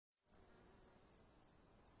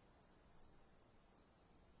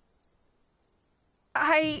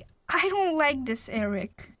I don't like this,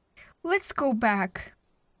 Eric. Let's go back.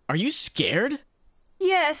 Are you scared?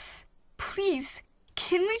 Yes, please.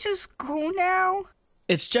 Can we just go now?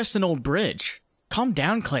 It's just an old bridge. Calm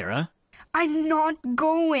down, Clara. I'm not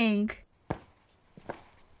going.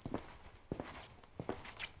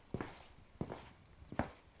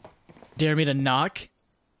 Dare me to knock?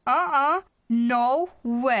 No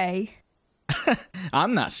way.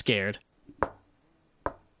 I'm not scared.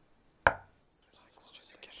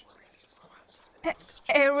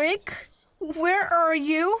 Eric? Where are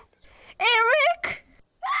you? Eric!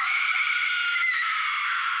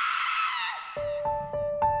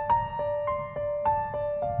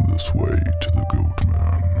 This way to the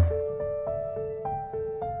Goatman.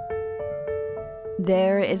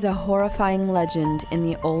 There is a horrifying legend in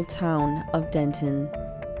the old town of Denton,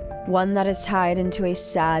 one that is tied into a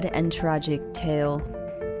sad and tragic tale.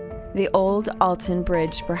 The old Alton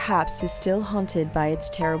Bridge perhaps is still haunted by its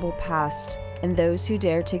terrible past, and those who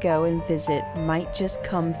dare to go and visit might just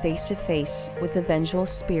come face to face with the vengeful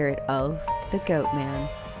spirit of the Goatman.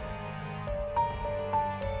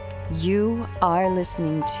 You are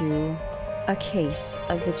listening to A Case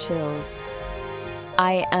of the Chills.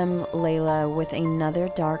 I am Layla with another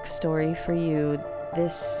dark story for you.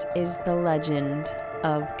 This is the legend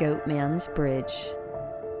of Goatman's Bridge.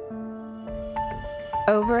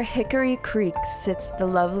 Over Hickory Creek sits the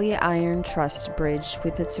lovely iron truss bridge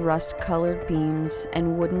with its rust-colored beams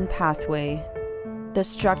and wooden pathway. The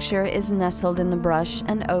structure is nestled in the brush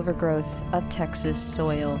and overgrowth of Texas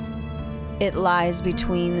soil. It lies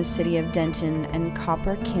between the city of Denton and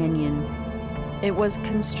Copper Canyon. It was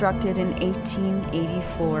constructed in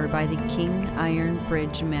 1884 by the King Iron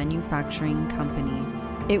Bridge Manufacturing Company.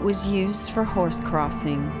 It was used for horse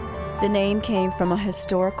crossing. The name came from a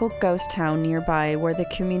historical ghost town nearby where the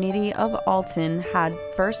community of Alton had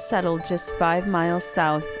first settled just 5 miles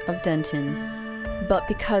south of Denton. But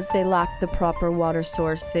because they lacked the proper water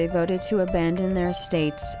source, they voted to abandon their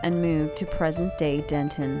estates and move to present-day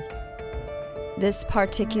Denton. This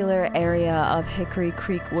particular area of Hickory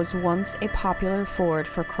Creek was once a popular ford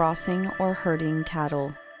for crossing or herding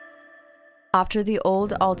cattle. After the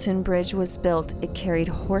old Alton Bridge was built, it carried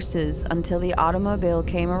horses until the automobile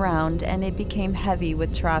came around and it became heavy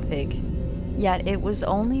with traffic. Yet it was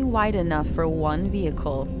only wide enough for one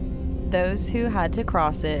vehicle. Those who had to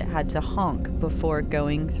cross it had to honk before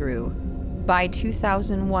going through. By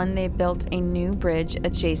 2001, they built a new bridge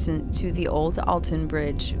adjacent to the old Alton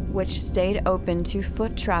Bridge, which stayed open to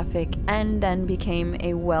foot traffic and then became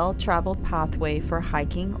a well-traveled pathway for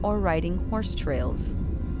hiking or riding horse trails.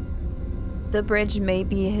 The bridge may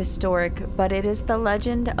be historic, but it is the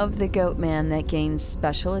legend of the Goatman that gains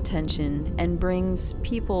special attention and brings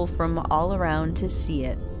people from all around to see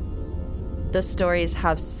it. The stories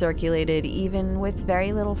have circulated even with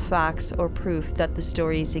very little facts or proof that the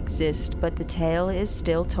stories exist, but the tale is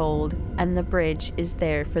still told, and the bridge is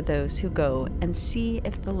there for those who go and see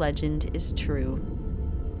if the legend is true.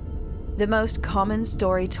 The most common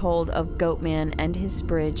story told of Goatman and his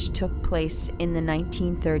bridge took place in the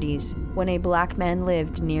 1930s when a black man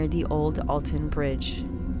lived near the old Alton Bridge.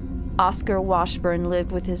 Oscar Washburn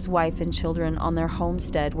lived with his wife and children on their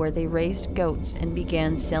homestead where they raised goats and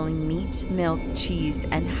began selling meat, milk, cheese,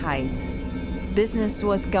 and hides. Business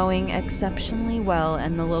was going exceptionally well,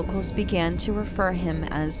 and the locals began to refer him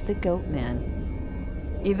as the Goatman.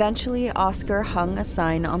 Eventually, Oscar hung a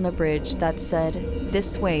sign on the bridge that said,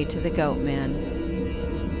 "This way to the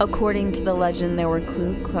Goatman." According to the legend, there were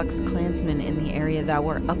Ku Klux Klansmen in the area that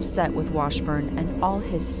were upset with Washburn and all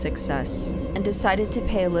his success, and decided to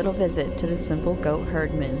pay a little visit to the simple goat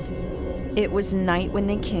herdman. It was night when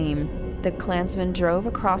they came. The Klansmen drove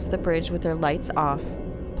across the bridge with their lights off,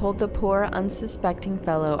 pulled the poor, unsuspecting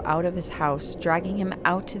fellow out of his house, dragging him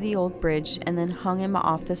out to the old bridge, and then hung him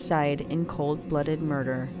off the side in cold-blooded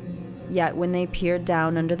murder. Yet when they peered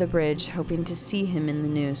down under the bridge, hoping to see him in the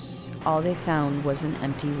noose, all they found was an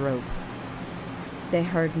empty rope. They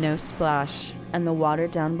heard no splash, and the water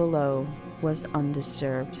down below was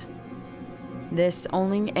undisturbed. This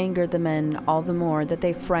only angered the men all the more that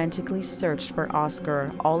they frantically searched for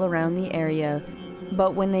Oscar all around the area,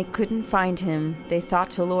 but when they couldn't find him, they thought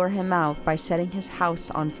to lure him out by setting his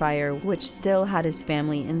house on fire, which still had his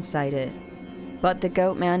family inside it. But the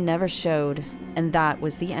Goatman never showed, and that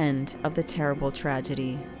was the end of the terrible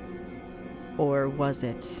tragedy. Or was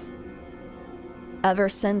it? Ever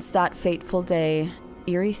since that fateful day,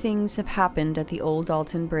 eerie things have happened at the old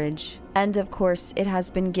Alton Bridge, and of course it has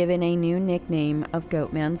been given a new nickname of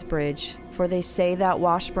Goatman's Bridge, for they say that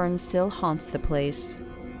Washburn still haunts the place.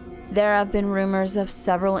 There have been rumors of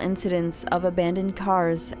several incidents of abandoned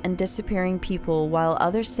cars and disappearing people, while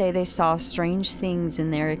others say they saw strange things in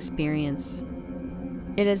their experience.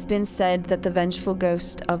 It has been said that the vengeful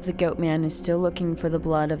ghost of the Goatman is still looking for the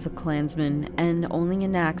blood of the clansmen and only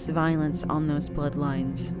enacts violence on those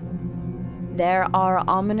bloodlines. There are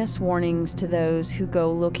ominous warnings to those who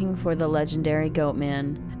go looking for the legendary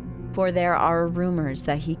Goatman, for there are rumors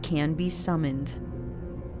that he can be summoned.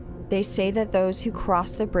 They say that those who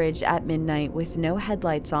cross the bridge at midnight with no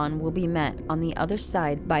headlights on will be met on the other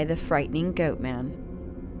side by the frightening Goatman.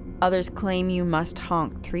 Others claim you must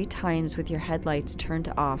honk 3 times with your headlights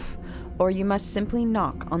turned off, or you must simply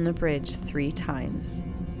knock on the bridge 3 times.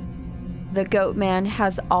 The Goatman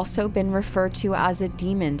has also been referred to as a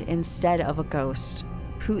demon instead of a ghost,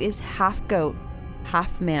 who is half goat,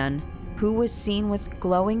 half man, who was seen with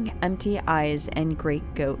glowing empty eyes and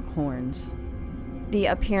great goat horns. The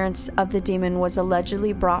appearance of the demon was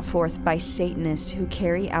allegedly brought forth by Satanists who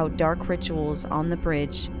carry out dark rituals on the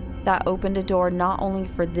bridge that opened a door not only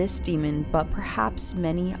for this demon, but perhaps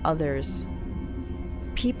many others.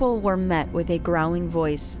 People were met with a growling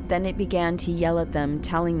voice, then it began to yell at them,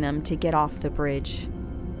 telling them to get off the bridge.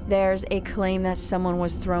 There's a claim that someone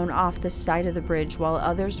was thrown off the side of the bridge, while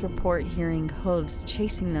others report hearing hooves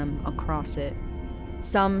chasing them across it.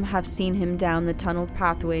 Some have seen him down the tunneled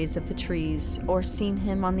pathways of the trees, or seen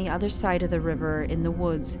him on the other side of the river in the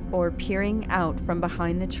woods, or peering out from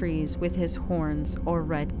behind the trees with his horns or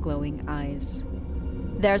red glowing eyes.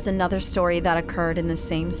 There's another story that occurred in the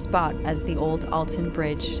same spot as the old Alton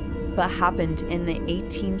Bridge, but happened in the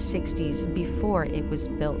 1860s before it was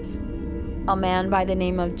built. A man by the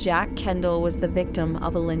name of Jack Kendall was the victim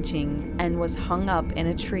of a lynching and was hung up in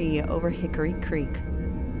a tree over Hickory Creek.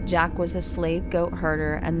 Jack was a slave goat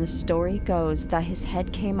herder, and the story goes that his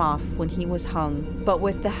head came off when he was hung, but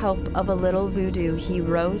with the help of a little voodoo, he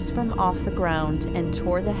rose from off the ground and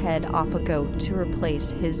tore the head off a goat to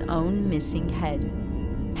replace his own missing head.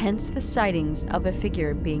 Hence the sightings of a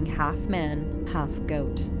figure being half man, half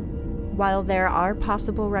goat. While there are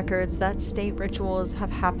possible records that state rituals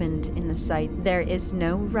have happened in the site, there is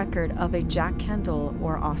no record of a Jack Kendall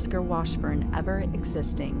or Oscar Washburn ever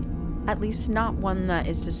existing. At least not one that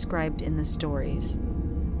is described in the stories.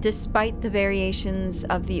 Despite the variations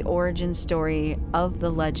of the origin story of the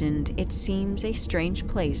legend, it seems a strange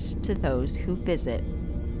place to those who visit.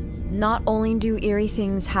 Not only do eerie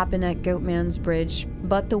things happen at Goatman's Bridge,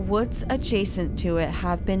 but the woods adjacent to it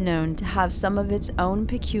have been known to have some of its own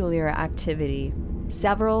peculiar activity.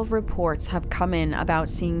 Several reports have come in about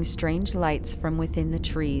seeing strange lights from within the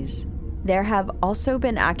trees. There have also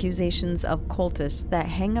been accusations of cultists that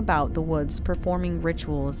hang about the woods performing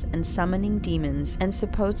rituals and summoning demons, and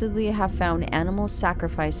supposedly have found animal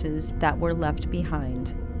sacrifices that were left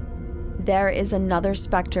behind. There is another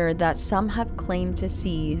specter that some have claimed to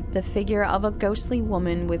see, the figure of a ghostly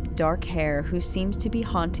woman with dark hair who seems to be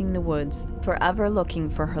haunting the woods, forever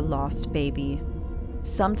looking for her lost baby.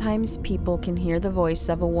 Sometimes people can hear the voice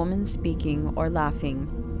of a woman speaking or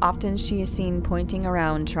laughing. Often she is seen pointing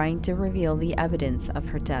around trying to reveal the evidence of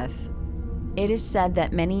her death. It is said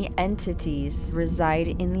that many entities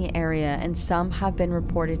reside in the area, and some have been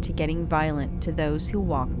reported to getting violent to those who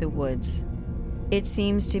walk the woods. It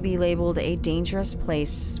seems to be labeled a dangerous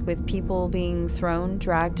place, with people being thrown,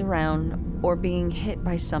 dragged around, or being hit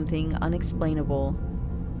by something unexplainable.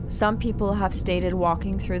 Some people have stated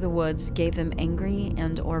walking through the woods gave them angry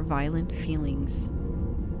and/or violent feelings.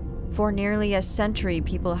 For nearly a century,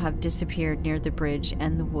 people have disappeared near the bridge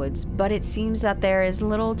and the woods, but it seems that there is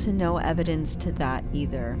little to no evidence to that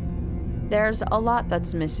either. There's a lot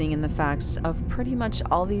that's missing in the facts of pretty much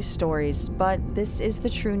all these stories, but this is the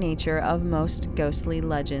true nature of most ghostly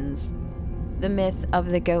legends. The myth of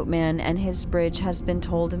the Goatman and his bridge has been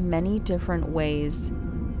told many different ways.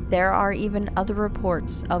 There are even other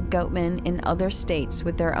reports of Goatmen in other states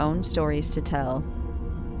with their own stories to tell.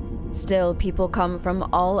 Still, people come from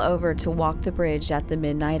all over to walk the bridge at the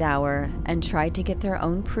midnight hour and try to get their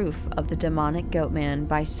own proof of the demonic Goatman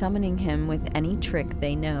by summoning him with any trick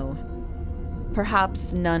they know.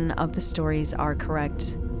 Perhaps none of the stories are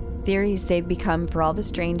correct. Theories they've become for all the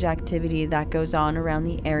strange activity that goes on around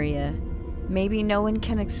the area. Maybe no one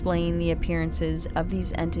can explain the appearances of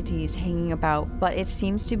these entities hanging about, but it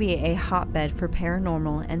seems to be a hotbed for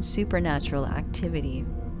paranormal and supernatural activity.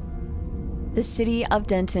 The city of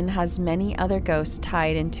Denton has many other ghosts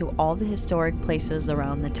tied into all the historic places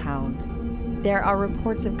around the town. There are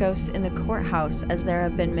reports of ghosts in the courthouse, as there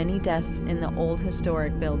have been many deaths in the old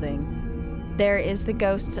historic building. There is the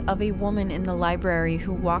ghost of a woman in the library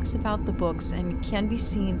who walks about the books and can be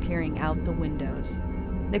seen peering out the windows.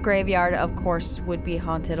 The graveyard, of course, would be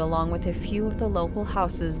haunted along with a few of the local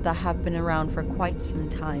houses that have been around for quite some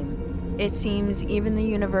time. It seems even the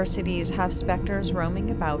universities have specters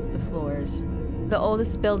roaming about the floors. The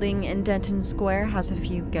oldest building in Denton Square has a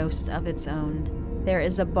few ghosts of its own. There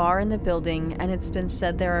is a bar in the building, and it's been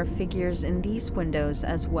said there are figures in these windows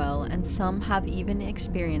as well, and some have even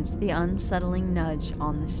experienced the unsettling nudge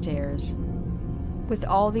on the stairs. With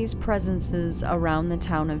all these presences around the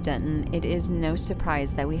town of Denton, it is no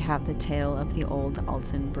surprise that we have the tale of the old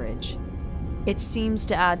Alton Bridge. It seems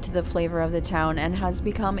to add to the flavor of the town and has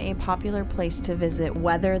become a popular place to visit.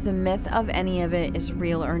 Whether the myth of any of it is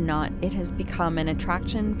real or not, it has become an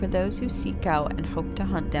attraction for those who seek out and hope to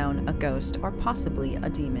hunt down a ghost or possibly a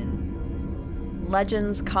demon.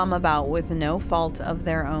 Legends come about with no fault of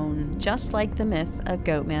their own, just like the myth of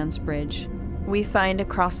Goatman's Bridge. We find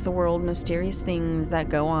across the world mysterious things that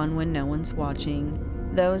go on when no one's watching.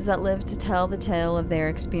 Those that live to tell the tale of their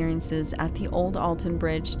experiences at the old Alton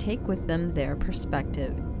Bridge take with them their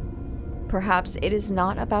perspective. Perhaps it is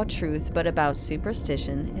not about truth, but about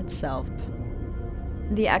superstition itself.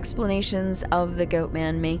 The explanations of the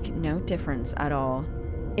Goatman make no difference at all.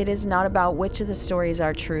 It is not about which of the stories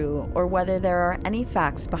are true, or whether there are any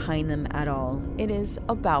facts behind them at all. It is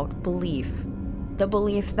about belief. The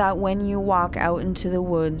belief that when you walk out into the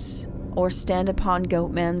woods, or stand upon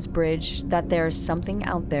Goatman's Bridge, that there is something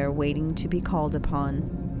out there waiting to be called upon.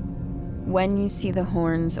 When you see the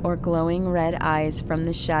horns or glowing red eyes from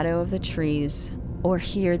the shadow of the trees, or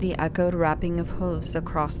hear the echoed rapping of hooves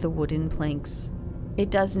across the wooden planks,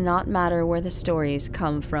 it does not matter where the stories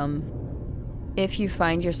come from. If you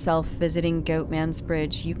find yourself visiting Goatman's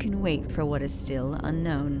Bridge, you can wait for what is still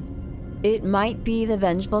unknown. It might be the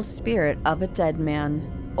vengeful spirit of a dead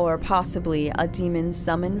man, or possibly a demon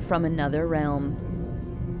summoned from another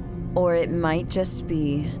realm. Or it might just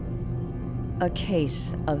be a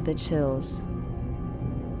case of the chills.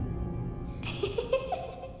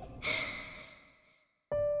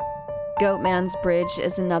 Goatman's Bridge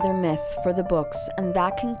is another myth for the books, and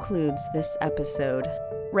that concludes this episode.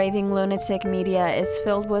 Raving Lunatic Media is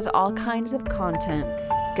filled with all kinds of content.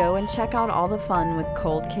 Go and check out all the fun with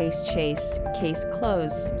Cold Case Chase, Case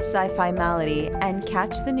Closed, Sci-Fi Malady, and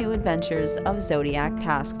catch the new adventures of Zodiac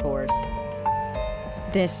Task Force.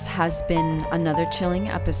 This has been another chilling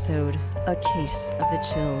episode, A Case of the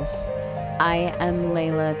Chills. I am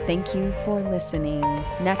Layla. Thank you for listening.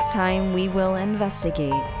 Next time we will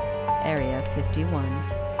investigate Area 51.